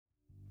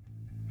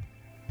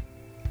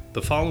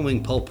The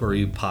following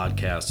Pulpery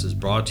podcast is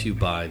brought to you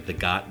by The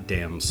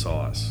Goddamn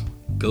Sauce.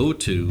 Go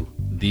to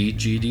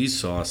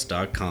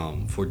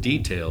thegdsauce.com for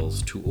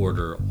details to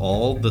order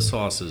all the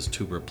sauces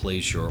to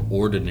replace your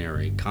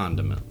ordinary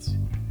condiments.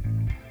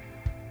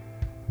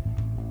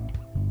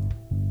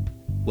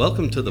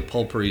 Welcome to the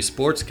Pulpery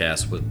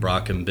Sportscast with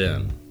Brock and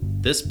Ben.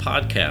 This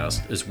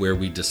podcast is where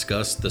we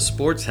discuss the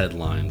sports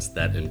headlines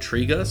that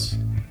intrigue us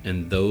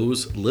and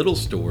those little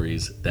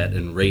stories that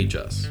enrage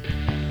us.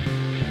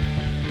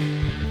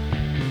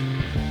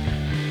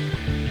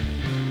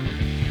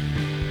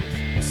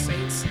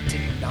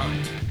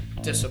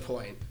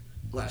 Disappoint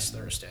last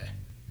Thursday.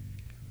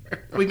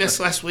 We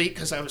missed last week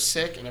because I was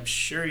sick, and I'm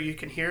sure you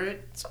can hear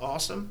it. It's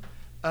awesome.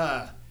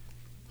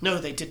 No,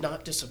 they did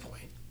not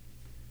disappoint.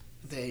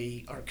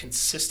 They are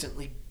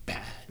consistently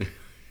bad.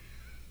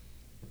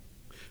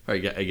 I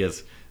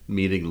guess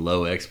meeting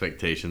low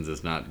expectations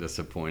is not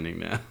disappointing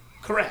now.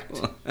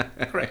 Correct.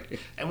 Correct.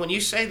 And when you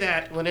say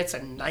that, when it's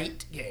a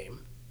night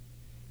game,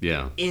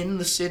 yeah, in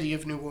the city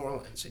of New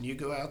Orleans, and you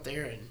go out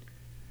there and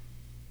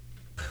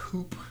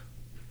poop.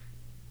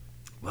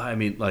 Well, I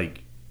mean,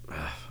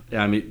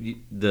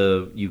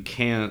 you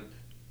can't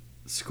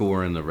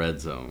score in the red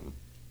zone.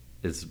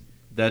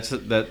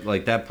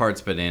 That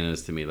part's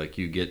bananas to me. Like,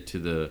 you get to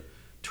the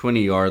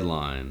 20-yard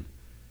line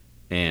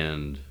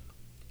and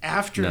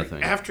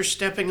nothing. After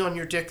stepping on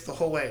your dick the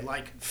whole way,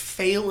 like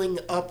failing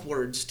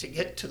upwards to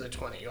get to the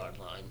 20-yard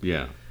line.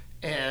 Yeah.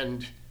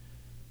 And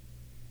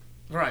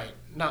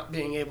not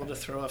being able to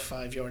throw a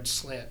 5-yard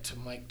slant to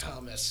Mike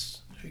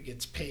Thomas, who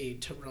gets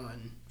paid to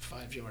run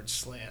 5-yard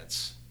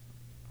slants.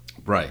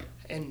 Right.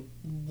 And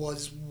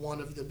was one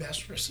of the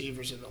best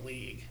receivers in the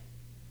league.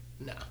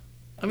 No.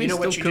 I mean, you know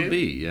still what you could do?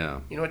 Be,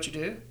 yeah. You know what you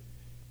do?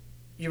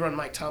 You run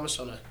Mike Thomas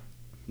on a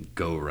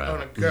go route.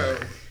 On a go,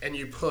 and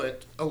you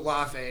put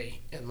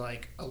Olave in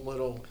like a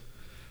little...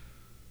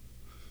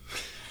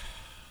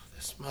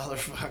 This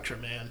motherfucker,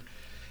 man.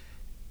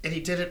 And he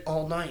did it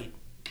all night.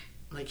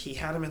 Like, he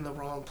had him in the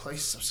wrong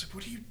place. I was like,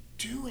 what are you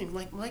doing?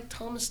 Like, Mike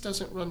Thomas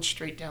doesn't run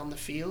straight down the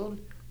field.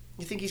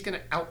 You think he's going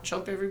to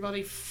out-jump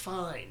everybody?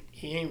 Fine.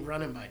 He ain't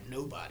running by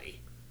nobody.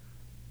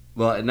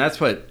 Well, and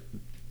that's what,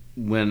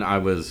 when I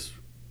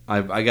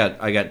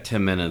got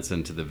 10 minutes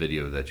into the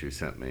video that you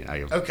sent me.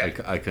 I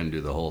couldn't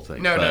do the whole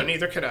thing. No,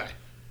 neither could I.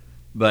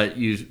 But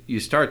you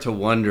start to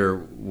wonder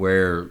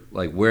where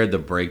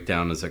the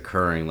breakdown is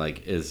occurring.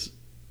 Like,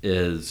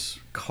 is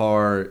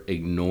Carr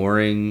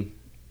ignoring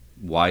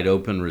wide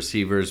open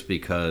receivers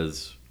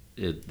because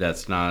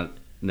that's not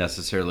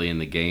necessarily in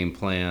the game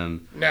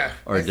plan? No.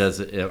 Or is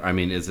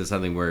it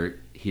something where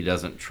he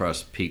doesn't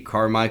trust Pete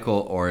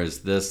Carmichael, or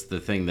is this the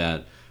thing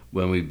that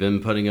when we've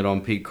been putting it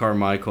on Pete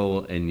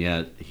Carmichael and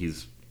yet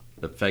he's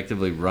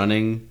effectively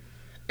running?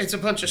 It's a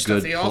bunch of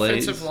stuff. The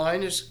plays. Offensive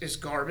line is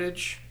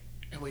garbage,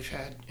 and we've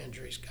had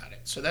injuries, got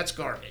it. So that's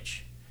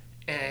garbage.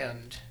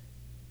 And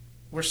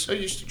we're so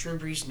used to Drew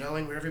Brees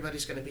knowing where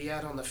everybody's going to be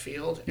at on the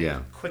field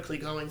and quickly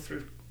going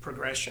through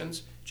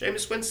progressions.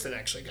 Jameis Winston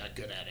actually got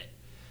good at it.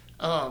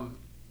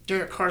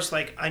 Derek Carr's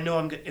like, I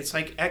know it's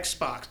like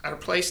Xbox or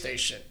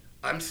PlayStation.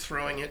 I'm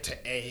throwing it to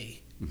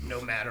A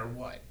no matter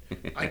what.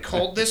 I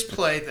called this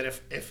play that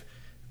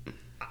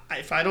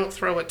if I don't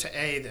throw it to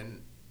A,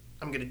 then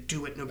I'm going to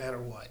do it no matter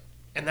what.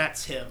 And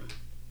that's him.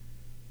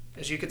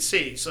 As you can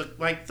see. So,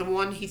 like the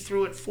one he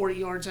threw it 40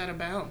 yards out of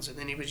bounds, and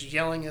then he was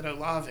yelling at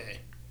Olave.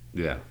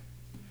 Yeah.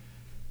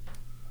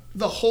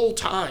 The whole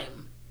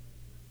time.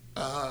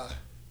 God,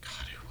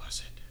 who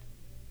was it?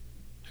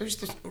 Who's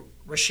this?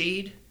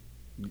 Rashid?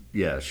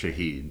 Yeah,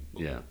 Shaheed.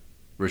 Yeah.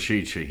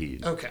 Rashid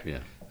Shaheed. Okay. Yeah.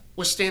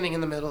 Was standing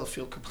in the middle of the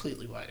field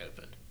completely wide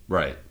open.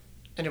 Right.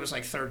 And it was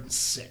like 3rd and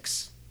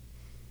 6.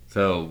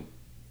 So,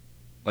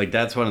 like,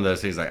 that's one of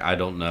those things, like, I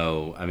don't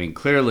know. I mean,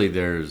 clearly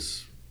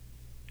there's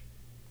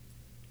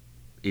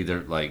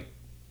either,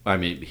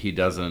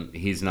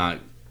 he's not.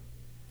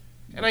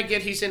 And I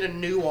get he's in a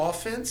new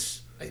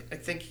offense. I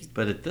think he's.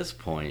 But at this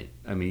point,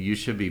 I mean, you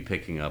should be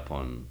picking up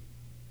on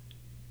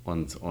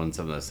some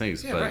of those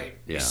things. Yeah, but, right.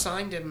 Yeah. We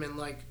signed him in,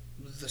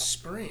 the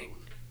spring.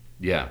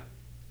 Yeah.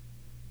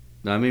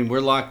 No, I mean,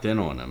 we're locked in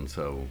on him,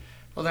 so.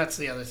 Well, that's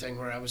the other thing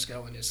where I was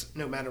going is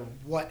no matter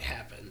what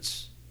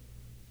happens,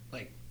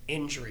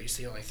 injury is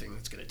the only thing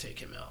that's going to take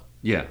him out.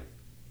 Yeah.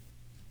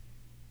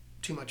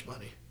 Too much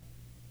money.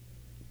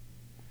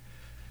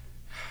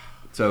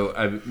 So,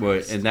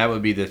 and that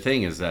would be the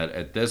thing, is that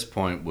at this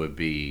point would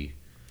be,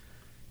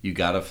 you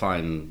got to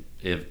find,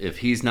 if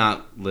he's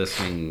not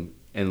listening,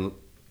 and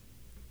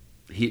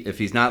if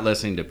he's not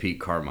listening to Pete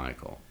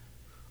Carmichael,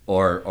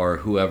 or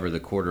whoever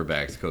the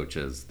quarterback's coach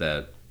is,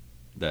 that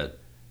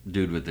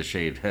dude with the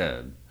shaved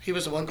head. He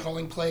was the one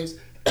calling plays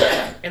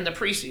in the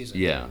preseason.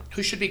 Yeah.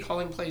 Who should be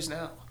calling plays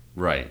now?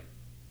 Right.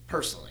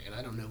 Personally, and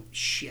I don't know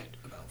shit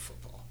about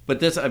football. But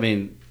this, I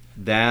mean,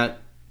 that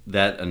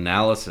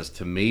analysis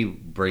to me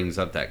brings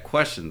up that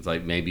questions,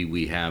 like maybe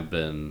we have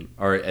been,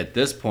 or at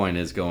this point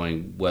is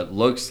going, what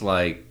looks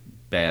like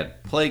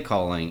bad play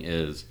calling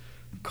is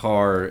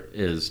Carr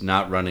is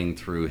not running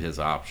through his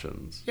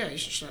options. Yeah,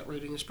 he's just not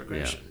reading his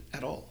progression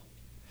at all.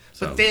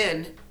 So. But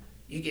then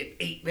you get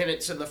 8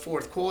 minutes in the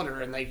fourth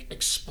quarter and they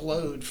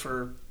explode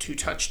for 2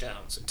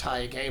 touchdowns and tie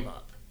a game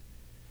up.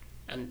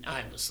 And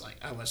I was like,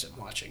 I wasn't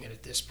watching it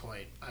at this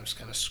point. I was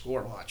kind of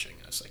score watching.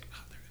 I was like,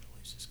 oh, they're going to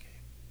lose this game.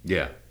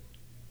 Yeah.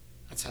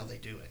 That's how they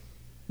do it.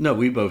 No,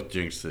 we both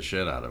jinxed the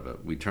shit out of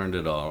it. We turned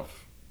it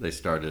off. They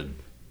started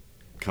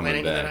coming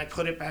Winning, back. and then I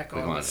put it back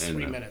on with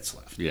 3 minutes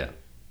left. Yeah.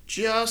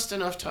 Just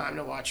enough time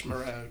to watch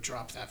Moreau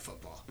drop that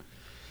football.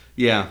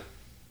 Yeah.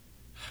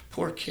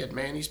 Poor kid,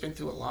 man. He's been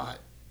through a lot.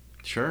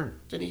 Sure.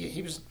 Didn't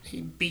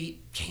he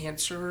beat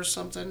cancer or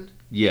something?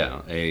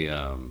 Yeah.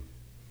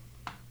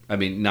 I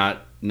mean,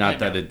 not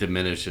that it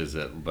diminishes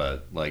it,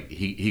 but like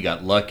he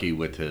got lucky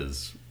with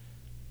his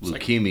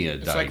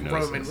leukemia diagnosis. It's like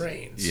Roman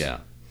Reigns.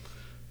 Yeah.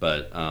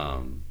 But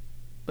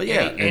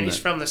yeah. And he's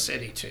from the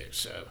city too,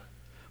 so.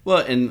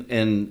 Well,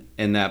 and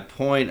that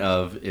point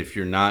of if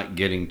you're not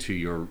getting to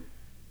your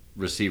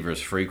receivers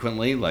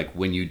frequently, like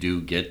when you do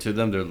get to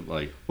them, they're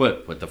like,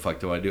 what the fuck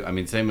do I do? I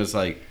mean, same as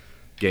like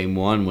game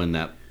one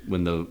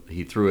when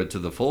he threw it to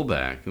the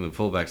fullback, and the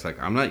fullback's like,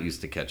 I'm not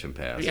used to catching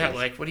passes. Yeah,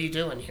 like, what are you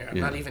doing here? I'm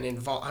not even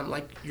involved. I'm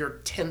like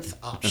your 10th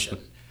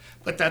option.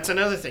 But that's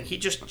another thing. He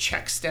just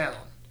checks down.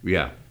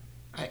 Yeah.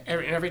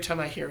 Every time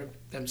I hear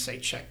them say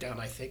check down,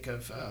 I think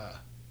of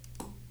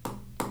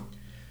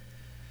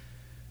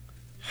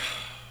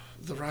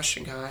the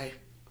Russian guy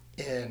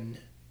in...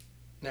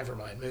 Never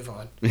mind, move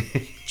on.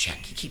 Check.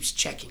 He keeps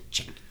checking.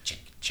 Check.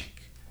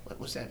 What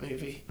was that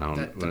movie?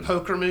 The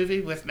poker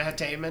movie with Matt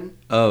Damon?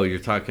 Oh, you're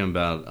talking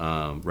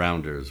about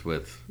Rounders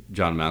with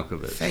John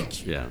Malkovich.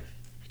 Thank you. Yeah.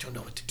 I don't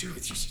know what to do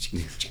with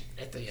you.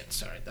 At the end,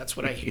 sorry. That's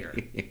what I hear.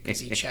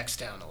 Because he checks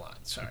down a lot.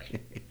 Sorry.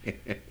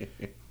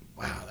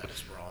 Wow, that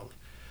is wrong.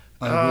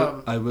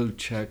 I will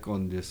check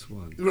on this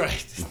one.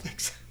 Right.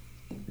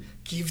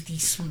 Give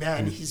this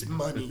man his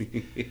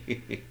money.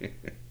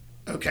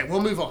 Okay,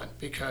 we'll move on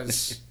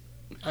because...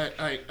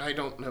 I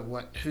don't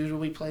know who do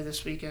we play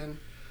this weekend?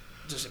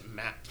 Does it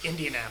matter?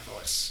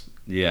 Indianapolis.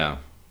 Yeah.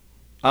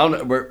 I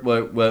don't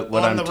know.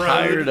 What I'm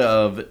tired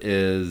of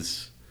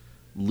is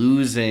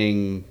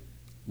losing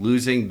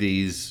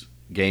these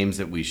games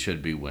that we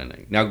should be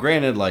winning. Now,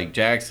 granted, like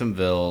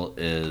Jacksonville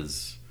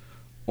is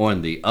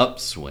on the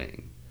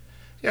upswing.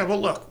 Yeah,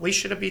 well, look, we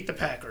should have beat the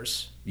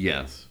Packers.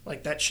 Yes.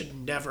 Like, that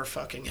should never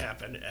fucking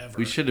happen, ever.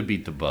 We should have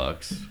beat the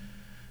Bucks.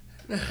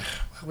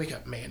 We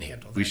got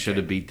manhandled. We should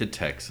have beat the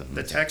Texans.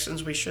 The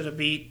Texans we should have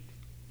beat.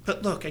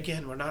 But look,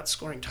 again, we're not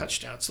scoring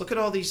touchdowns. Look at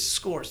all these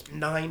scores.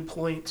 9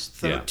 points,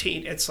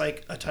 13. Yeah. It's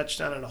like a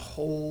touchdown and a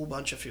whole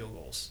bunch of field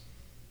goals.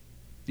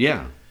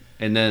 Yeah.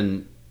 And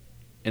then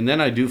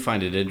I do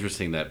find it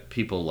interesting that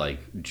people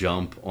like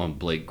jump on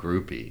Blake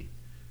Groupie.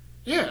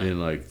 Yeah.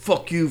 And like,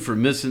 fuck you for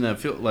missing that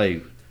field.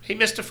 Like, he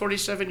missed a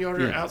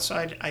 47-yarder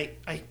outside.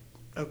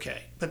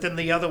 Okay. But then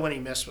the other one he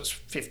missed was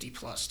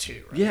 50-plus,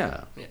 too, right?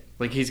 Yeah.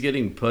 Like, he's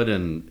getting put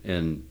in...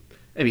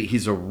 I mean,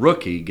 he's a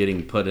rookie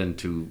getting put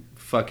into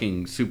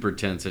fucking super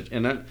tense...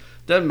 And it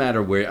doesn't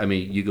matter where... I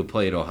mean, you could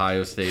play at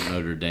Ohio State,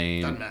 Notre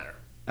Dame... Doesn't matter.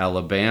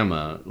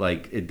 Alabama.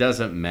 Like, it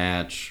doesn't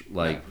match,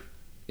 like,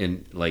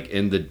 in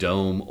the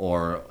Dome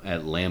or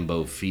at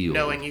Lambeau Field.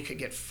 Knowing you could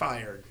get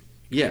fired.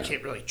 Yeah. You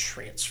can't really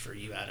transfer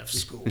you out of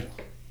school.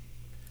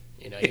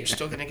 You know, you're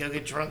still going to go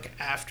get drunk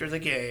after the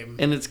game.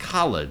 And it's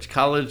college.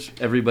 College,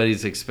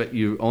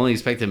 you only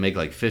expect to make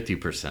like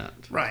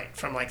 50%. Right,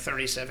 from like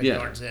 37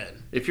 yards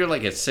in. If you're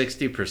like a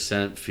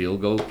 60%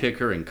 field goal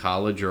kicker in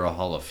college, you're a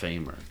Hall of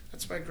Famer.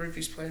 That's why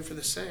Groupie's playing for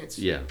the Saints.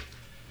 Yeah.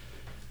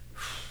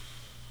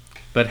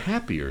 But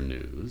happier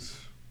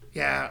news.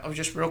 Yeah,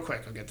 just real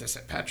quick, I'll get this.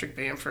 Patrick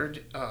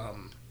Bamford,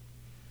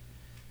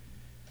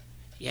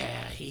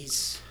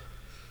 he's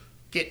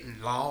getting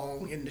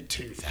long in the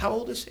tooth. How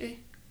old is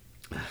he?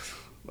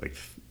 Like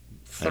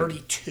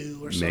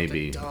 32 or something.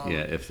 Maybe, dumb.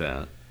 yeah, if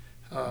that.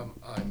 I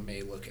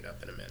may look it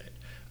up in a minute.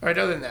 All right,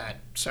 other than that,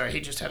 sorry,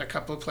 he just had a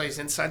couple of plays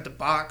inside the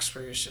box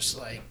where he was just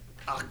like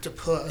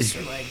octopus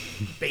or like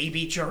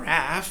baby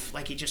giraffe.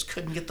 Like he just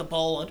couldn't get the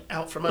ball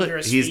out from under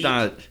his feet.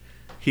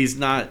 He's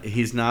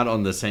not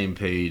on the same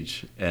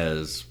page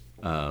as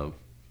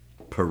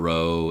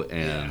Perot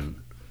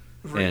and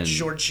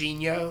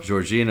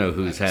Jorginho,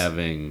 who's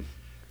having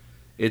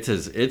it's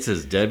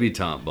his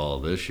debutante ball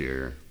this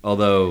year.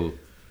 Although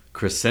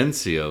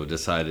Crescencio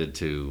decided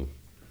to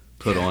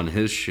put on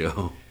his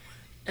show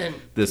and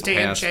this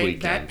past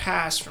weekend. That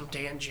pass from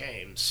Dan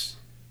James,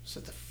 was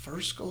it the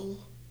first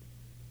goal?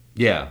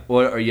 Yeah,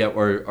 or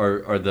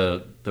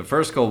the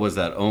first goal was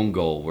that own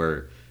goal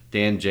where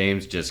Dan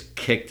James just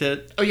kicked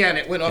it. Oh yeah, and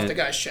it went off the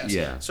guy's chest.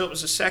 Yeah. So it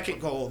was the second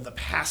goal, the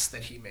pass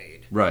that he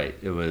made. Right.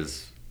 It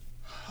was.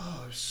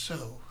 Oh,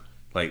 so.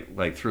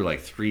 Like through like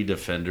 3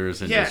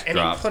 defenders and just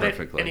dropped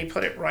perfectly. And he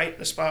put it right in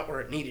the spot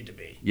where it needed to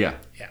be. Yeah.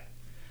 Yeah.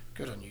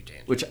 Good on you,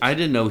 Dan. Which I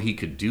didn't know he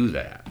could do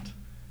that.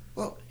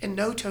 Well, and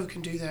Noto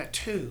can do that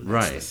too.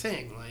 That's the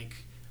thing. Like,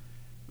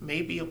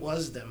 maybe it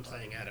was them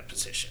playing out of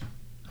position.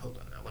 Hold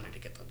on, I wanted to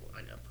get the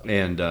line up.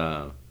 And,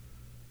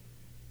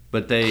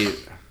 but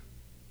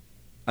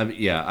I mean,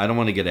 yeah, I don't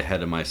want to get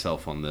ahead of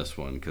myself on this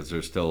one because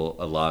there's still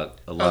a lot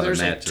of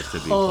matches to be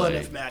played. There's a ton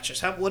of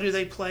matches. What do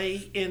they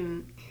play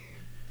in?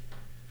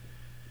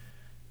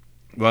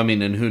 Well, I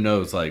mean, and who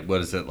knows? Like, what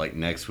is it? Like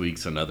next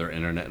week's another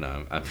internet?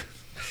 No,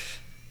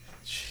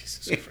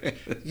 Jesus Christ.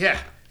 Yeah,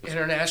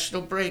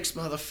 international breaks,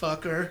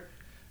 motherfucker.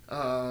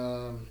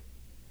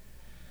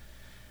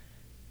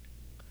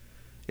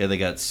 Yeah, they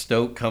got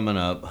Stoke coming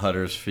up,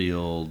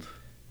 Huddersfield.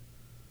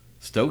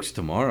 Stoke's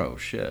tomorrow,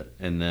 shit.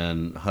 And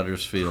then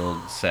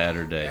Huddersfield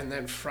Saturday. And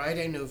then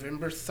Friday,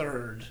 November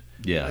 3rd,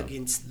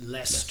 against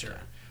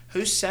Leicester.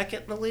 Who's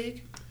second in the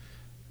league?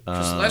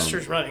 Because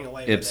Leicester's running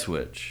away with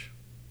Ipswich.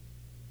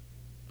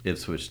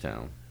 Ipswich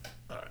Town.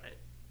 All right.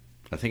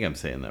 I think I'm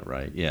saying that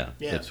right. Yeah.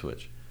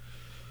 Ipswich.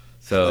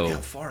 So look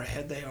how far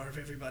ahead they are of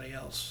everybody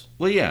else.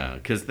 Well, yeah,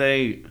 because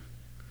they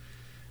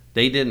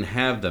didn't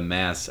have the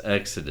mass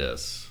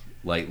exodus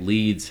like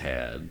Leeds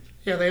had.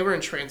 Yeah, they were in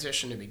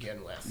transition to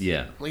begin with.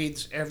 Yeah.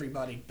 Leeds,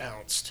 everybody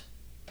bounced.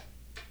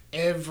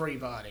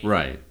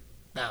 Everybody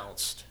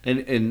bounced.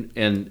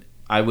 And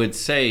I would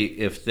say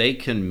if they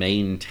can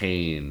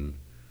maintain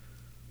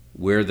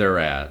where they're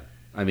at,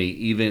 I mean,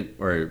 even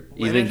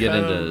get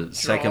into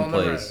second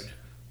place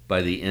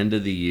by the end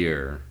of the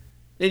year,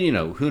 and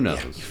who knows?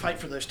 Yeah, you fight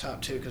for those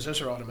top two because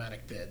those are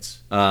automatic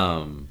bids.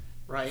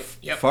 Right?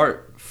 Yep.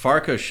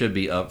 Farka should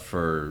be up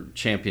for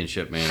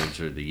Championship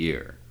Manager of the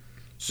Year.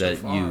 So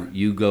that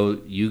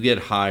you get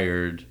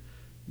hired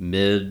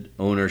mid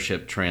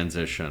ownership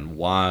transition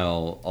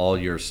while all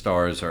your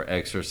stars are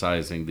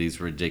exercising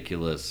these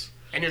ridiculous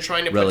and you're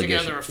trying to put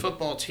together a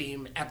football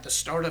team at the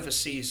start of a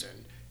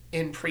season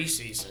in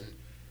preseason.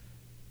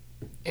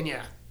 And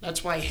yeah,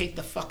 that's why I hate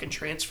the fucking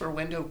transfer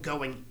window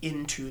going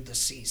into the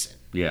season.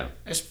 Yeah.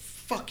 It's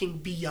fucking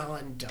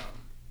beyond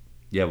dumb.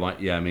 Yeah,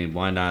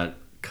 why not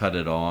cut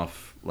it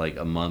off like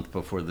a month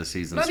before the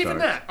season starts? Not even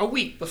that. A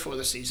week before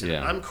the season.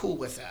 Yeah. I'm cool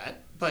with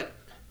that. But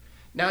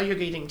now you're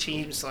getting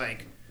teams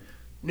like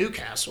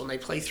Newcastle, and they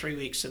play 3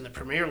 weeks in the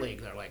Premier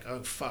League. They're like,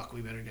 oh, fuck,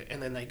 we better get...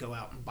 And then they go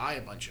out and buy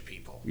a bunch of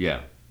people.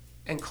 Yeah.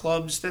 And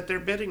clubs that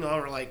they're bidding on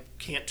are like,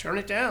 can't turn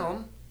it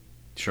down.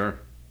 Sure.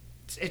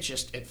 It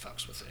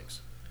fucks with things.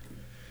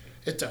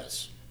 It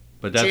does.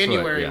 But that's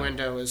January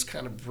window is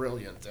kind of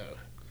brilliant, though.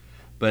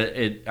 But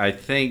I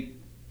think...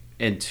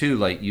 And two,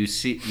 like you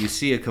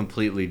see a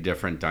completely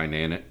different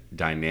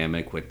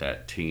dynamic with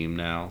that team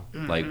now.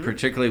 Mm-hmm. Like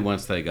particularly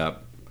once they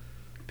got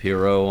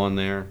Pirro on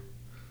there.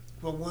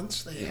 Well,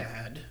 once they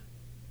had,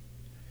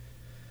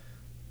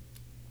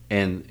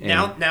 and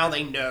now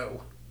they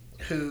know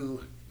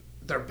who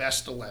their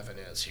best 11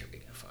 is. Here we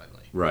go,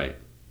 finally. Right.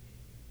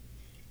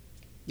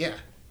 Yeah,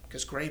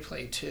 because Gray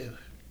played too.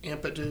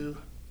 Ampadu,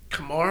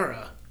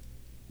 Kamara.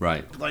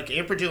 Right. Like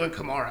Ampadu and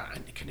Kamara.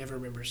 I can never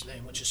remember his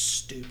name, which is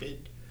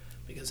stupid.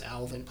 Because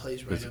Alvin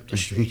plays right up the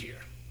street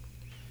here.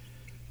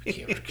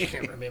 I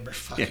can't remember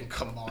fucking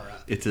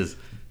Kamara.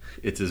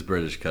 It's his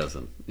British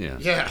cousin. Yeah.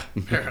 Yeah,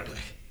 apparently.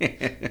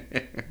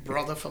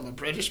 Brother from a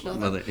British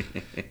mother.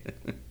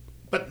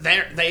 But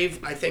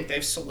I think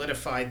they've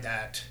solidified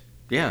that.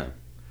 Yeah.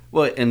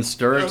 Well, and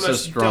Sturrock's a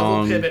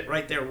strong double pivot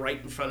right there, right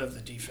in front of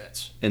the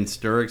defense. And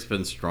Sturrock's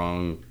been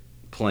strong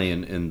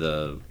playing in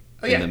the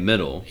the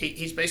middle.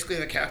 He's basically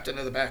the captain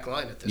of the back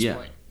line at this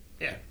point.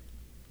 Yeah.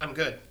 I'm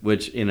good.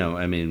 Which,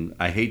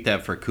 I hate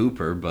that for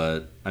Cooper,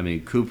 but,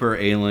 Cooper,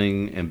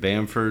 Ayling, and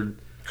Bamford.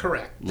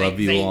 Correct.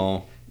 Love you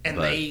all. And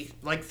they,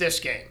 like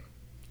this game,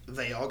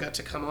 they all got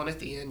to come on at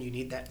the end. You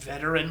need that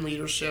veteran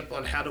leadership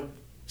on how to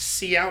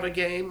see out a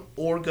game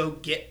or go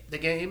get the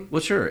game. Well,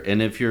 sure.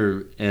 And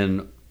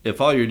if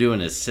all you're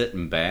doing is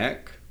sitting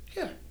back,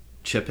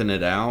 chipping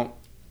it out,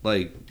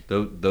 like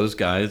those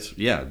guys,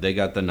 they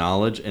got the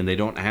knowledge and they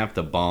don't have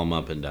to bomb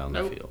up and down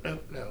the field.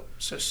 No.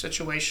 So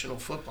situational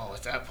football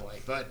at that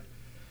point. But,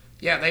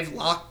 they've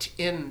locked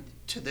in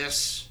to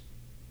this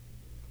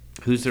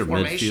Who's their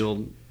formation.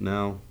 Midfield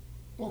now?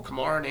 Well,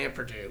 Kamara and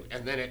Ampadu.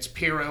 And then it's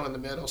Pirro in the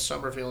middle,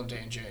 Somerville and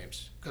Dan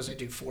James. Because they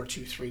do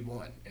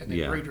 4-2-3-1. And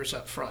then Reuter's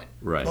up front.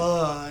 Right.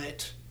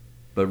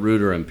 But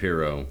Reuter and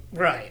Pirro.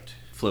 Right.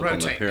 Flip on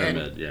the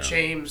pyramid, and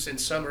James and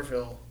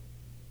Somerville,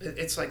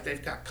 it's like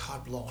they've got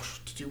carte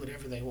blanche to do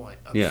whatever they want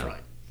up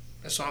front.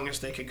 As long as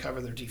they can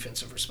cover their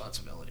defensive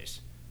responsibilities.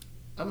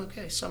 I'm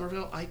okay.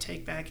 Somerville, I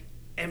take back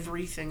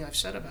everything I've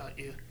said about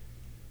you.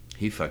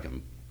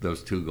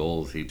 Those 2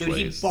 goals he plays.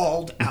 Dude, he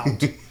balled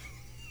out.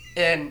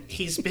 And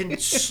he's been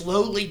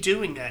slowly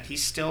doing that. He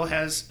still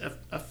has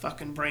a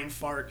fucking brain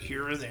fart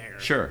here or there.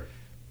 Sure.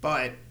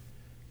 But,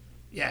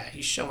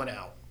 he's showing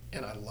out.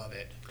 And I love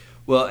it.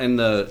 Well, and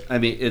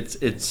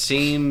it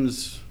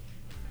seems...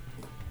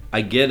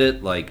 I get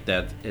it, like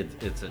that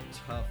it's a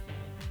tough...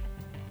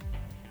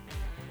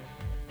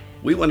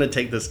 We want to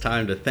take this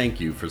time to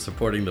thank you for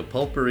supporting the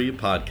Pulpery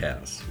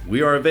Podcast.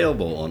 We are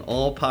available on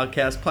all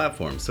podcast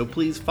platforms, so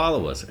please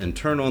follow us and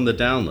turn on the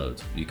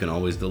downloads. You can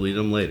always delete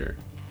them later.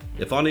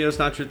 If audio is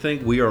not your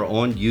thing, we are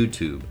on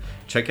YouTube.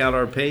 Check out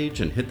our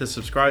page and hit the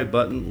subscribe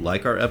button,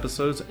 like our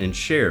episodes, and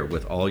share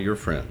with all your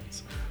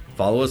friends.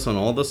 Follow us on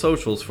all the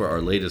socials for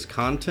our latest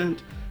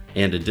content,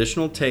 and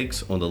additional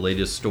takes on the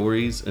latest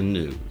stories and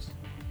news.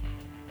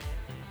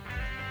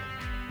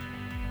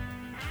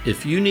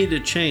 If you need a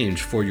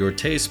change for your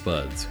taste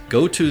buds,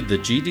 go to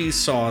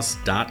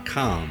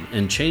thegdsauce.com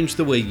and change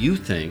the way you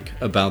think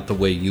about the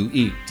way you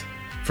eat.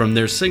 From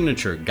their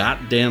signature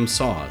goddamn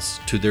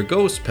sauce to their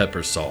ghost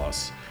pepper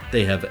sauce,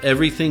 they have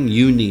everything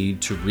you need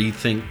to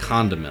rethink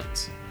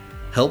condiments.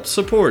 Help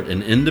support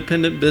an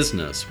independent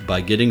business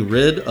by getting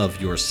rid of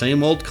your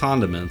same old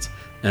condiments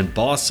and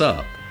boss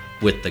up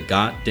with the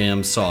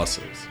goddamn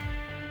sauces.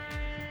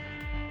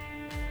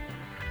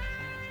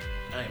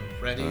 I'm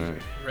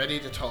ready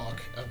to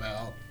talk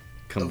about...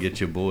 Come get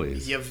your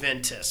boys.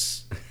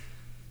 Juventus.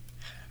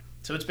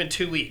 So it's been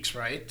 2 weeks,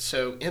 right?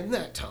 So in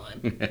that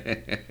time...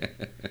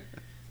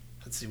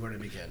 Let's see where to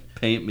begin.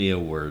 Paint me a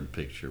word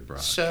picture, Brock.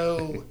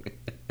 So,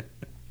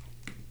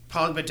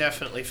 Pogba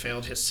definitely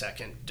failed his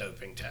second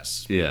doping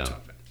test. Yeah.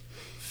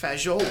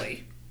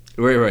 Fagioli.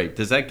 Right.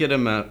 Does that get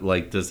him out?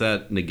 Like, does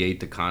that negate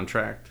the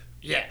contract?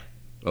 Yeah.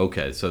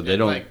 Okay, so they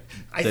don't. Like,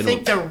 I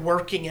think they're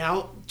working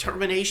out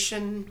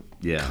termination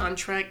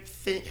contract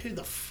thing. Who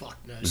the fuck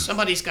knows?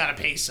 Somebody's got to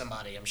pay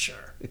somebody, I'm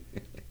sure.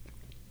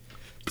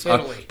 It's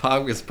Italy.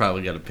 Pogba's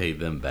probably got to pay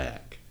them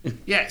back.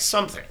 Yeah,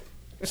 something.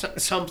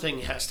 Something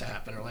has to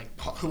happen, or like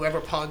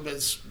whoever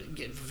Pogba's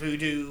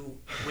voodoo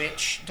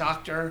witch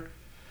doctor.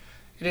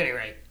 At any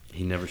rate,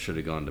 he never should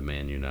have gone to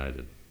Man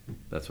United.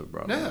 That's what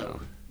brought him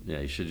down. Yeah,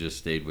 he should have just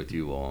stayed with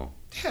you all.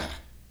 Yeah,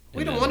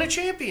 we don't want a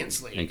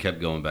Champions League and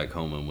kept going back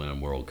home and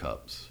winning World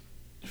Cups.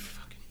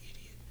 Fucking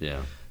idiot.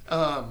 Yeah.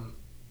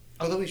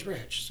 Although he's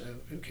rich, so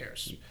who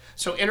cares?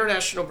 So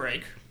international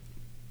break.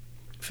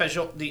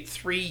 The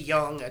 3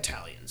 young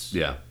Italians.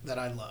 Yeah. That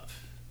I love.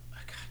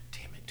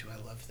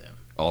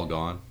 All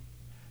gone?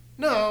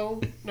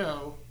 No.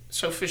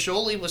 So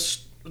Fagioli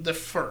was the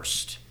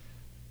first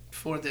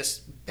for this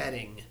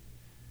betting.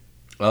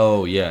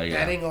 Oh, yeah.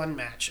 Betting on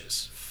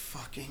matches.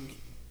 Fucking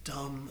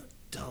dumb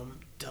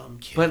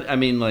kid. But, I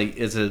mean, like,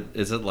 is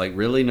it like,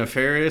 really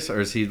nefarious,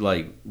 or is he,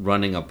 like,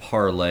 running a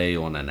parlay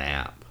on an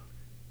app?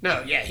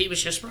 No, yeah, he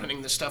was just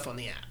running the stuff on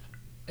the app.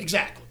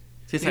 Exactly.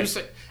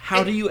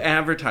 How do you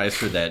advertise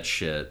for that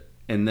shit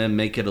and then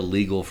make it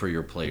illegal for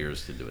your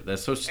players to do it?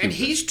 That's so stupid. And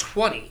he's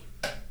 20.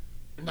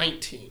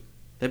 19.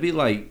 That'd be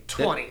like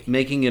 20.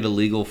 Making it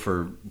illegal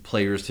for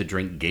players to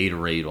drink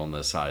Gatorade on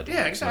the sideline.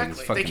 Yeah,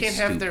 exactly. Like, they can't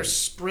have their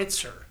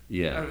spritzer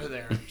Yeah. over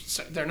there.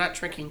 So they're not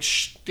drinking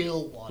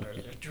still water.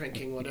 They're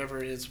drinking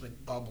whatever it is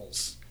with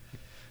bubbles.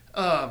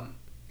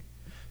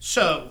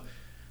 So,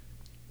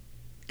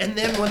 and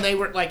then when they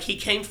were like, he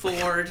came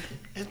forward.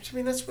 I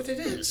mean, that's what it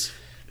is.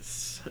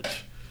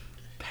 Such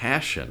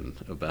passion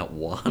about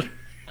water.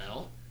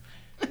 Well,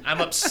 I'm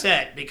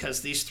upset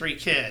because these three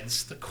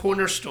kids, the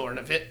cornerstone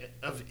of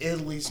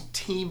Italy's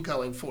team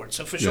going forward.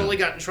 So Fagioli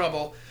got in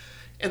trouble,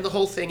 and the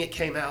whole thing, it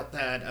came out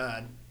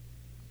that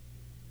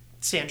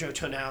Sandro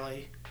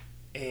Tonali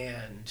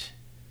and,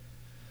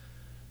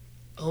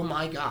 oh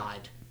my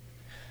God.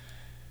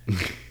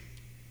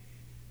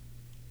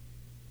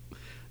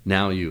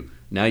 Now you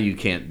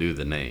can't do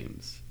the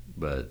names,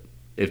 but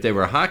if they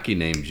were hockey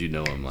names, you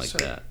know them like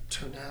that.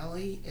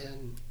 Tonali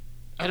and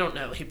I don't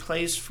know. He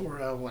plays for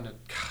God,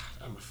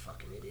 I'm a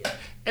fucking idiot.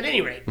 At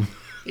any rate,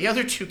 the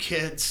other two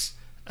kids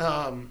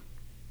are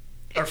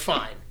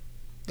fine.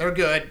 They're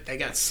good. They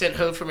got sent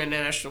home from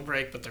international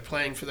break, but they're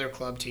playing for their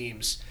club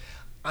teams.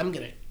 I'm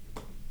gonna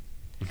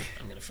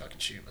fucking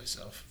shoot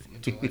myself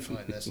until I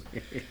find this.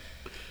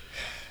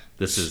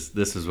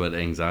 This is what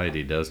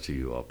anxiety does to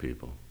you all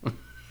people.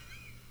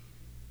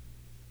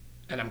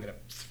 And I'm going to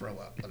throw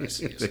up when I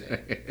see his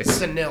name.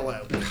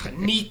 Sanillo.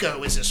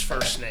 Nico is his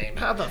first name.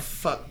 How the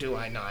fuck do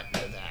I not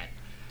know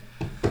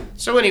that?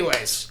 So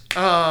anyways,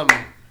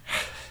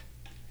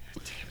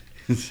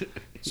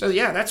 so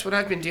yeah, that's what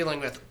I've been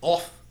dealing with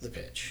off the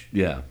pitch.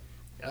 Yeah.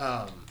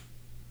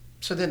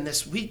 So then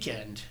this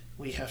weekend,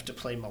 we have to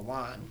play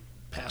Milan,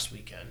 past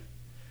weekend.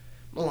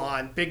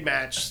 Milan, big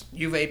match,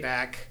 Juve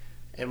back,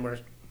 and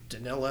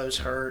Danilo's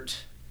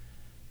hurt.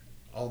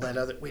 All that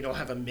other, we don't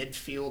have a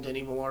midfield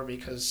anymore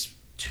because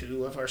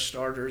 2 of our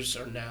starters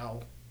are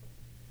now.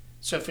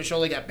 So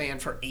Fagioli got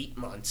banned for 8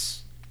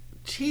 months.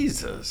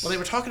 Jesus. Well, they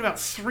were talking about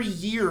 3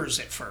 years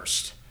at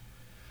first.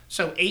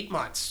 So 8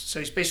 months. So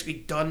he's basically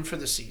done for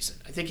the season.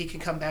 I think he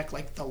can come back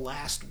like the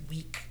last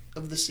week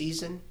of the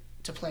season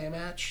to play a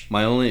match.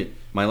 My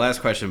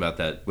last question about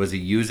that, was he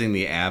using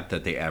the app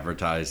that they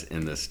advertise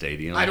in the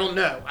stadium? I don't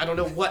know. I don't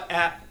know what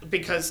app,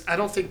 because I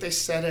don't think they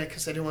said it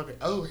because they didn't want to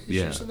be,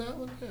 he's using that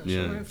one?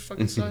 Yeah, sure,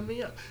 fucking sign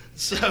me up.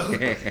 So,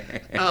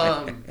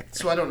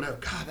 so I don't know.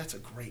 God, that's a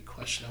great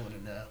question. I want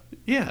to know.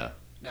 Yeah.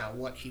 Now,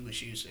 what he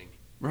was using.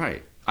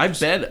 Right. I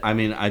bet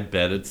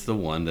it's the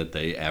one that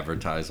they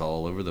advertise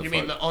all over the. You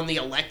mean on the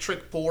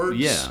electric boards?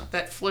 Yeah.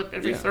 That flip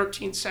every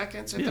 13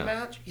 seconds at the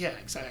match? Yeah,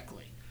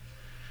 exactly.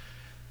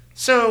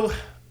 So,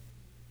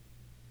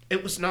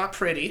 it was not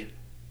pretty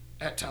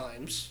at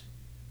times.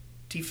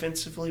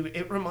 Defensively,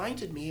 it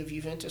reminded me of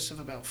Juventus of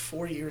about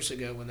 4 years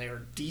ago when they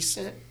were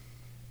decent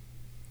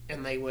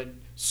and they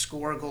would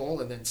score a goal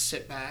and then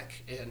sit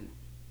back and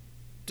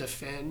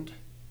defend.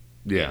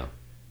 Yeah.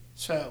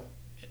 So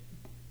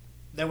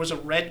there was a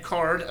red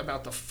card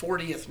about the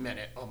 40th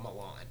minute on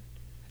Milan.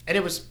 And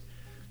it was,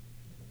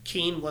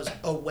 Keane was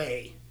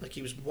away. Like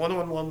he was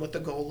one-on-one with the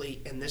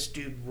goalie, and this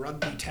dude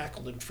rugby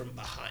tackled him from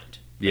behind.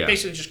 Yeah.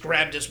 Basically just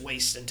grabbed his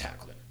waist and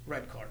tackled him.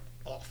 Red card,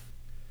 off.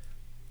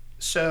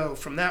 So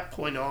from that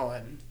point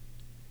on,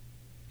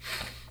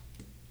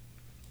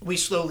 we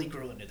slowly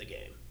grew into the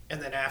game.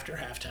 And then after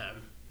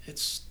halftime, it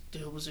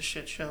still was a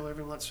shit show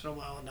every once in a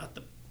while, not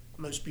the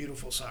most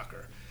beautiful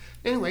soccer.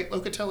 Anyway,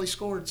 Locatelli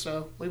scored,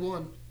 so we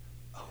won.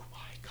 Oh my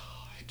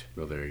God.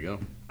 Well, there you go.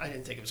 I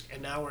didn't think it was.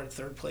 And now we're in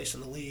third place in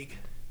the league.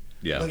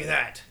 Yeah. Look at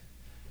that.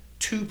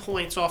 2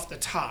 points off the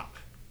top.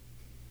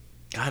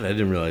 God, I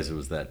didn't realize it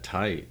was that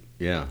tight.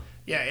 Yeah.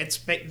 Yeah, it's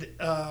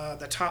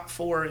the top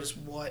four is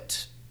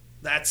what.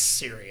 That's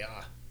Serie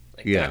A.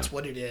 Like, yeah. That's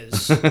what it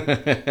is.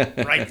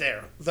 Right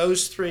there.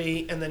 Those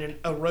three, and then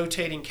a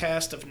rotating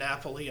cast of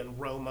Napoli and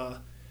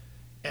Roma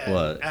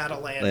and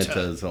Atalanta.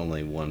 Atlanta's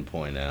only 1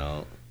 point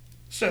out.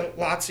 So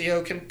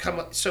Lazio can come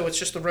up. So it's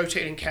just the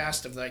rotating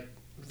cast of like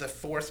the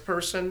fourth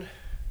person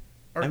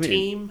or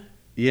team.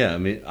 Yeah, I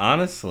mean,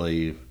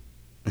 honestly,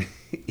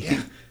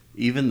 yeah.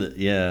 even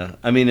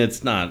I mean,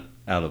 it's not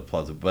out of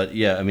plausible, but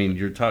yeah, I mean,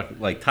 you're talking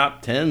like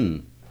top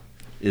 10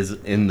 is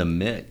in the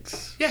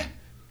mix. Yeah.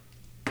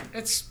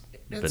 It's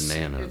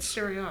bananas. It's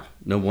Serie A.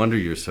 No wonder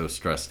you're so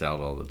stressed out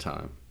all the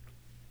time.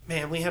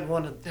 Man, we had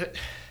one.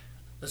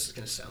 This is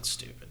going to sound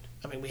stupid.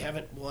 I mean, we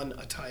haven't won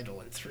a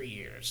title in 3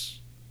 years.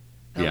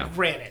 Now,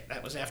 granted,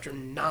 that was after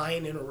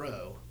 9 in a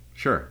row.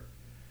 Sure.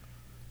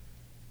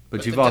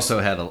 But you've also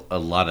had a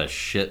lot of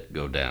shit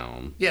go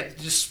down. Yeah, the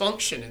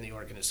dysfunction in the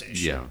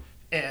organization. Yeah.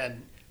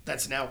 And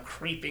that's now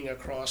creeping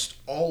across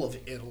all of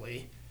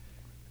Italy.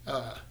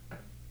 But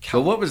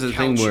what was the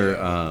thing where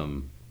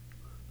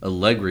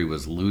Allegri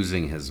was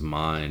losing his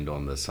mind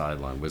on the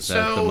sideline? Was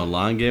that the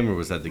Milan game or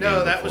was that the game before?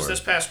 No, that was this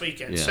past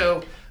weekend. Yeah.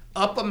 So,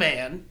 up a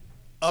man,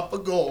 up a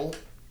goal,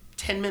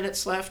 10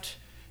 minutes left,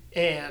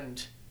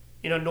 and,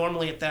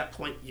 normally at that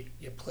point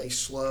you play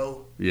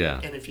slow.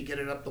 Yeah. And if you get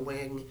it up the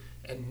wing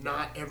and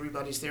not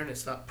everybody's there and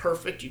it's not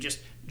perfect, you just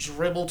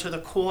dribble to the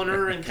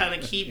corner and kind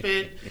of keep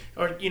it,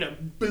 or,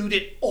 boot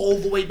it all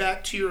the way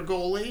back to your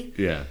goalie.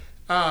 Yeah.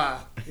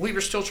 We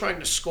were still trying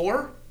to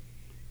score.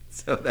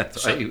 So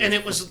that's why. And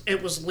it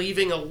was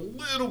leaving a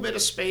little bit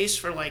of space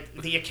for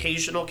like the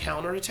occasional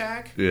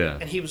counterattack. Yeah.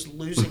 And he was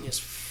losing his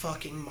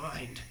fucking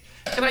mind.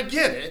 And I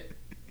get it.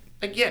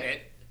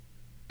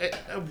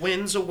 A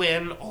win's a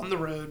win on the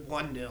road,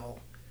 1-0.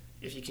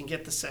 If you can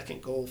get the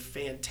second goal,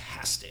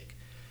 fantastic.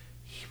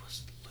 He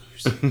was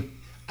losing.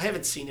 I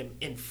haven't seen him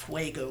in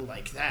fuego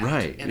like that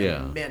in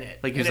a minute.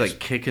 Like he's like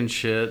kicking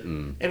shit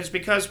and it's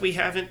because we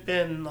haven't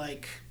been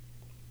like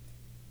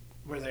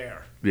we're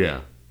there.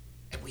 Yeah.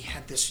 And we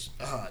had this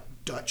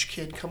Dutch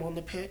kid come on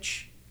the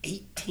pitch,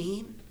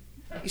 18.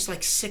 He's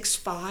like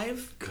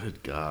 6'5".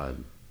 Good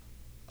God.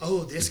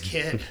 Oh, this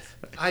kid.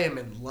 I am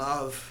in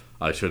love.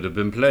 I should have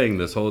been playing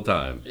this whole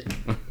time.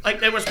 Like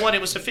there was one,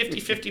 it was a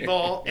 50-50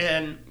 ball,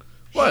 and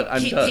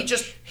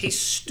he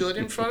stood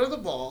in front of the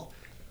ball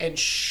and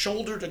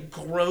shouldered a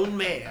grown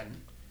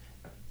man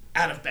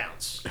out of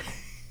bounds.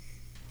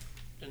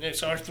 And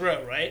it's our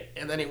throw, right?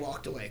 And then he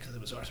walked away because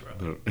it was our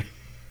throw.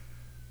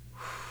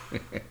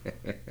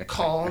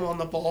 Calm on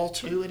the ball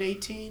too at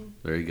 18.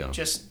 There you go.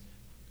 Just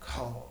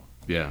calm.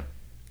 Yeah.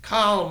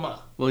 Calm.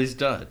 Well, he's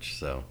Dutch,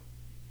 so.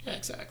 Yeah,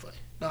 exactly.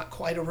 Not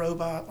quite a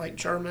robot like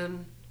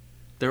German.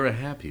 They're a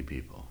happy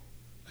people.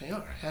 They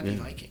are happy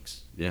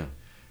Vikings. Yeah.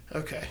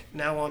 Okay,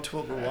 now on to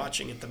what we're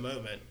watching at the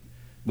moment.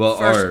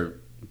 Well,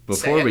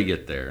 before we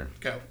get there,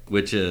 go.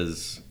 Which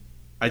is,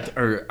 I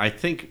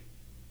think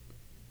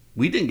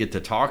we didn't get to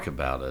talk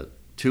about it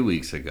 2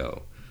 weeks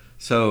ago.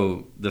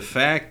 So the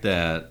fact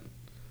that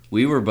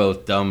we were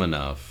both dumb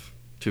enough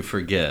to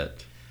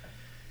forget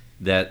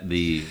that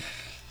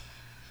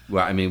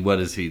what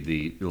is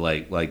he,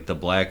 like the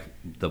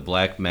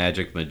black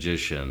magic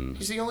magician?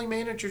 He's the only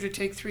manager to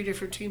take 3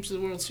 different teams to the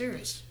World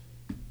Series.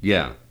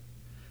 Yeah.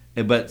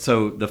 But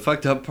so the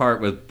fucked up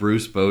part with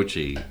Bruce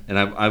Bochy, and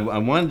I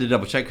wanted to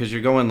double check because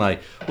you're going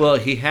like, well,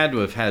 he had to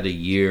have had a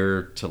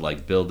year to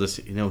like build this.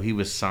 He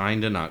was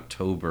signed in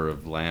October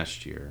of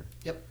last year.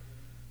 Yep.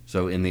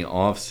 So in the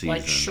off season,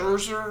 like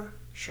Scherzer.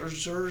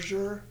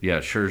 Yeah,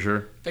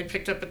 Scherzer. They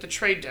picked up at the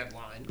trade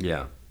deadline.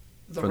 Yeah.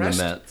 The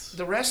Mets.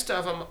 The rest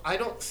of them, I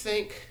don't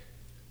think.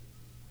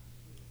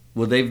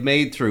 Well, they've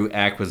made through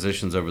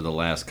acquisitions over the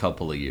last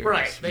couple of years.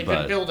 Right. They've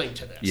been building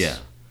to this. Yeah.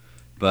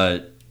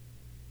 But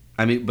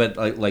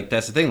like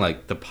that's the thing.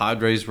 Like the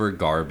Padres were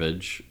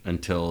garbage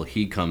until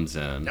he comes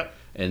in. Yep.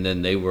 And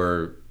then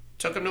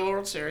took them to the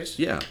World Series.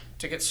 Yeah.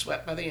 To get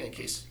swept by the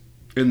Yankees.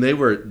 And they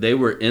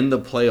were in the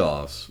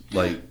playoffs,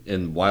 like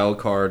in wild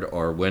card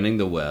or winning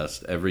the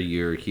West every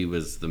year. He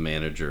was the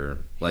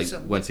manager. Like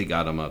once he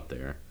got him up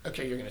there.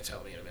 Okay, you're going to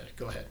tell me in a minute.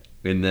 Go ahead.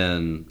 And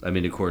then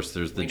of course,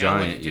 there's the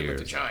Giant years. With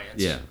the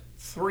Giants. Yeah.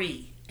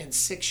 3 in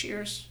 6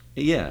 years.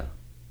 Yeah.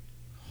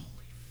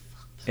 Holy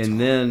fuck. And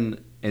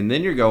then And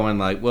then you're going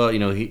like, well,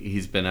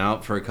 he's been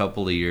out for a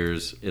couple of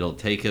years. It'll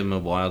take him a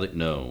while to...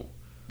 No.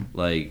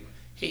 Like...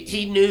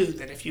 He knew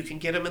that if you can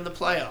get him in the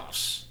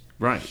playoffs,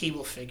 right, he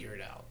will figure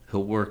it out.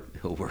 He'll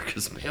work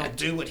his magic. He'll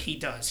do what he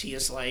does. He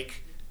is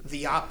like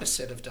the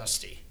opposite of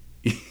Dusty.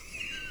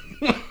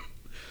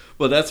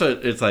 Well, that's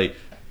what it's like.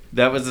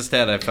 That was the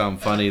stat I found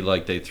funny.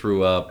 Like they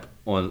threw up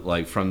on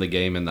like from the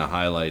game in the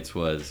highlights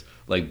was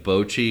like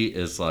Bochy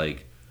is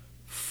like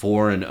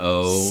 4-0,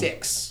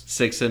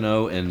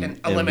 6-0,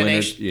 and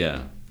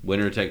elimination.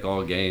 Winner take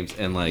all games,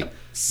 and like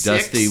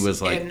Dusty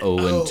was like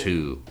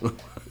 0-2.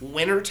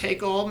 Winner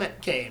take all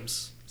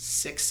games,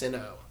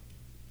 6-0.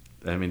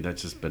 I mean,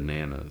 that's just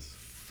bananas.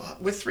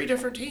 With 3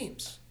 different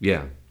teams.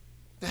 Yeah.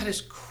 That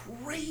is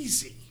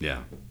crazy.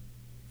 Yeah.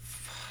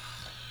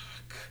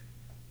 Fuck.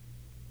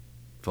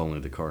 If only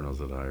the Cardinals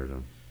had hired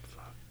him.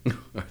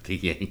 Or the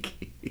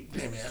Yankees.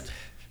 Hey, man.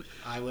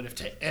 I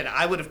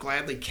would have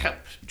gladly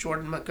kept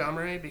Jordan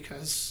Montgomery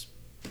because,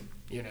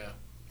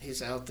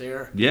 he's out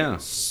there. Yeah.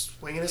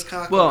 Swinging his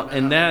cock. Well,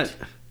 and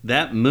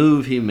that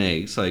move he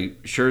makes,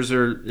 like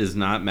Scherzer is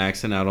not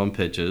maxing out on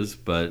pitches,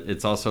 but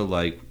it's also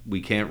like we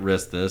can't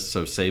risk this,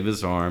 so save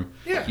his arm.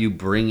 Yeah. You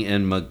bring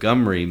in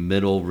Montgomery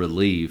middle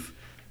relief.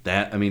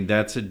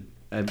 That's a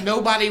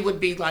nobody would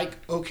be like,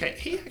 okay,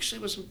 he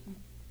actually was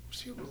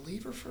he a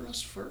reliever for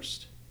us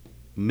first?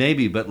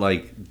 Maybe, but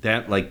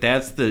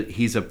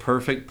he's a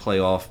perfect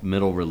playoff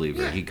middle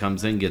reliever. Yeah. He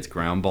comes in, gets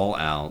ground ball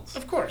outs.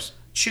 Of course.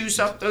 Chews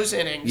up those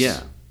innings.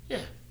 Yeah.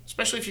 Yeah.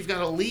 Especially if you've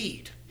got a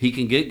lead. He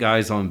can get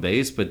guys on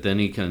base, but then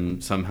he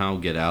can somehow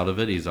get out of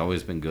it. He's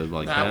always been good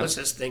like that. That was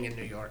his thing in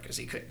New York, is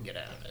he couldn't get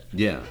out of it.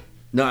 Yeah.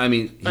 No,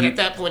 but at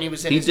that point he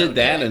was in his He did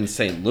that game. in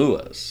St.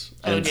 Louis.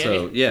 Oh, and did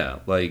so, he? yeah,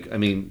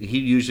 he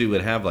usually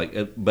would have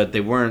but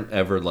they weren't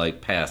ever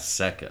past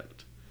second.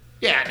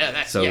 Yeah, no,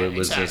 that's so it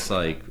was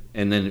exactly. just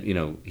and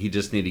then, he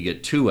just needed to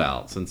get 2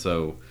 outs. And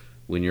so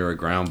when you're a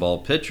ground ball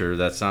pitcher,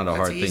 that's not a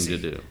hard thing to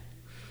do.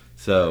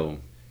 So,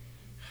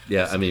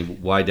 yeah,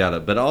 why doubt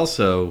it? But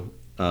also,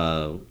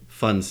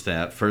 fun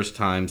stat, first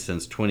time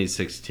since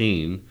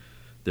 2016,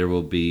 there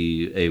will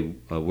be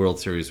a World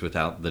Series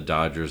without the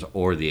Dodgers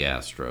or the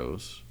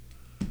Astros.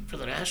 For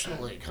the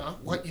National League, huh?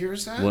 What year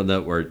is that? Well,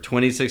 that were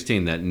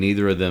 2016, that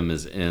neither of them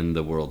is in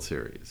the World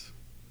Series.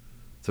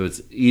 So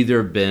it's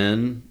either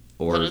been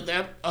or... But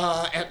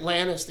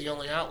Atlanta's the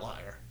only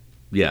outlier.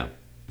 Yeah.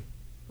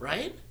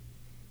 Right?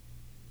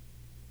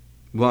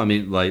 Well,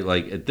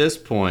 at this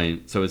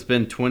point, so it's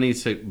been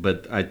 26,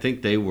 but I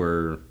think they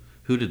were...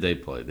 Who did they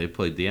play? They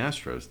played the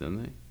Astros,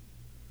 didn't they?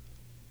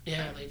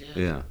 Yeah, they did.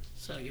 Yeah.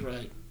 So you're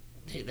right.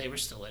 They were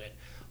still in it.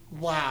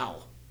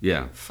 Wow.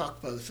 Yeah.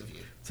 Fuck both of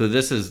you. So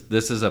this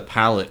is a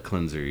palate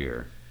cleanser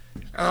year.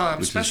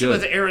 Especially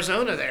with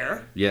Arizona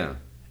there. Yeah.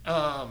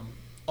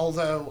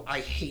 Although I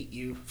hate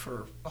you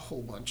for a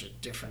whole bunch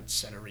of different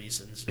set of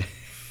reasons.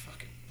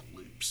 Fucking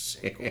loop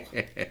single.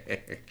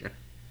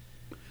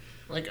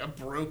 Like a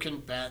broken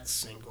bat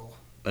single.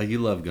 You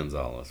love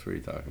Gonzalez. What are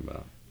you talking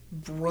about?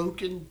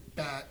 Broken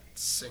bat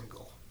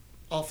single.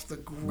 Off the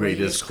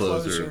greatest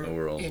closer in the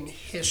world. In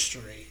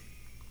history.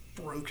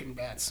 Broken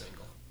bat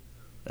single.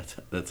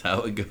 That's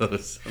how it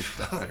goes.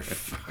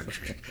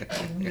 Motherfucker.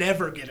 I'll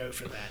never get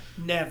over that.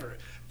 Never.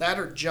 That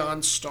or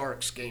John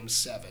Stark's Game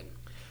 7.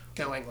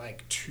 Going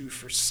 2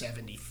 for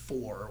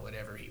 74 or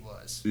whatever he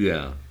was.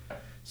 Yeah.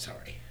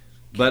 Sorry.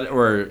 But,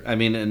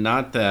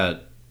 not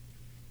that,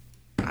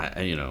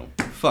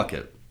 fuck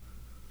it.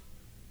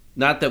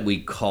 Not that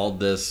we called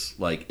this,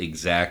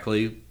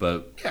 exactly,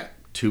 but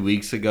 2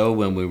 weeks ago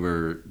when we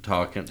were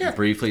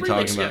briefly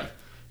talking about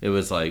it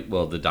was the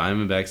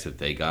Diamondbacks, if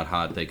they got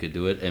hot, they could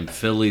do it. And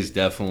Philly's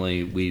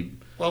definitely,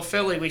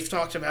 Philly, we've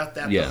talked about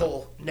that the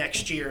whole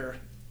next year.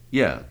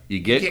 Yeah, you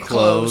get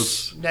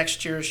close.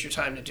 Next year is your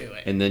time to do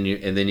it. And then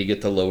you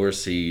get the lower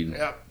seed.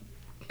 Yep.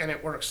 And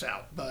it works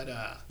out. But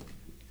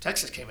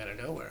Texas came out of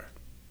nowhere.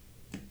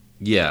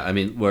 Yeah,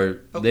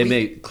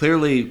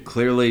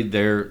 clearly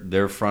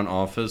their front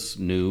office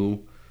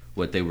knew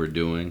what they were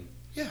doing.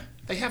 Yeah,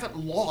 they haven't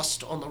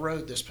lost on the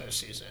road this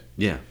postseason.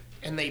 Yeah.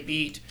 And they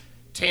beat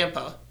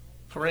Tampa,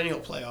 perennial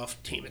playoff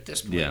team at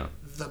this point. Yeah.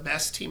 The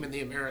best team in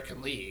the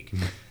American League.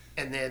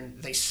 And then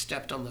they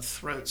stepped on the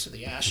throats of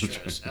the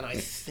Astros, and I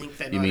think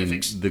they might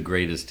have... the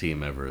greatest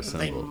team ever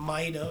assembled. They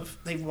might have.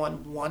 They've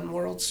won 1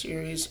 World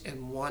Series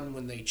and 1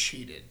 when they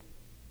cheated.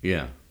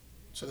 Yeah.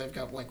 So they've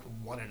got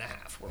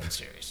 1.5 World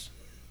Series.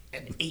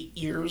 And 8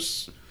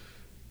 years?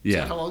 Yeah. Is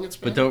that how long it's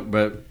been?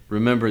 But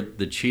remember,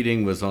 the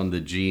cheating was on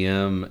the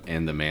GM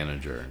and the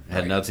manager. It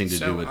had nothing to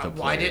do with the players.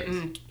 Why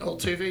didn't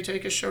Altuve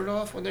take his shirt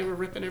off when they were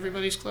ripping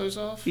everybody's clothes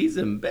off? He's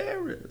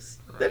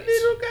embarrassed. Right. The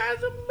little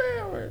guy's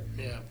embarrassed.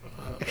 Yeah.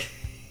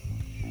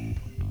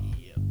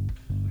 Yep.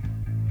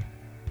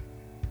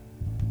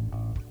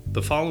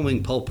 The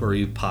following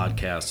Pulpery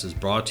podcast is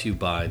brought to you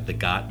by The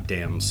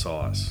Goddamn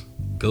Sauce.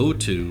 Go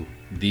to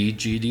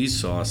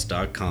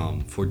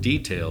thegdsauce.com for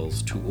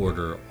details to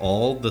order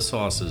all the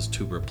sauces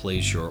to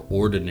replace your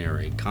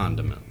ordinary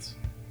condiments.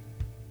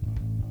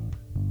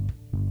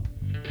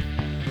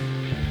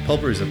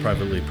 Pulpery is a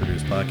privately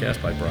produced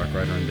podcast by Brock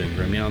Ryder and Ben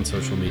Grimia, on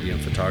social media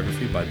and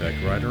photography by Beck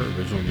Ryder,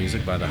 original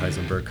music by the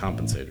Heisenberg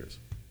Compensators.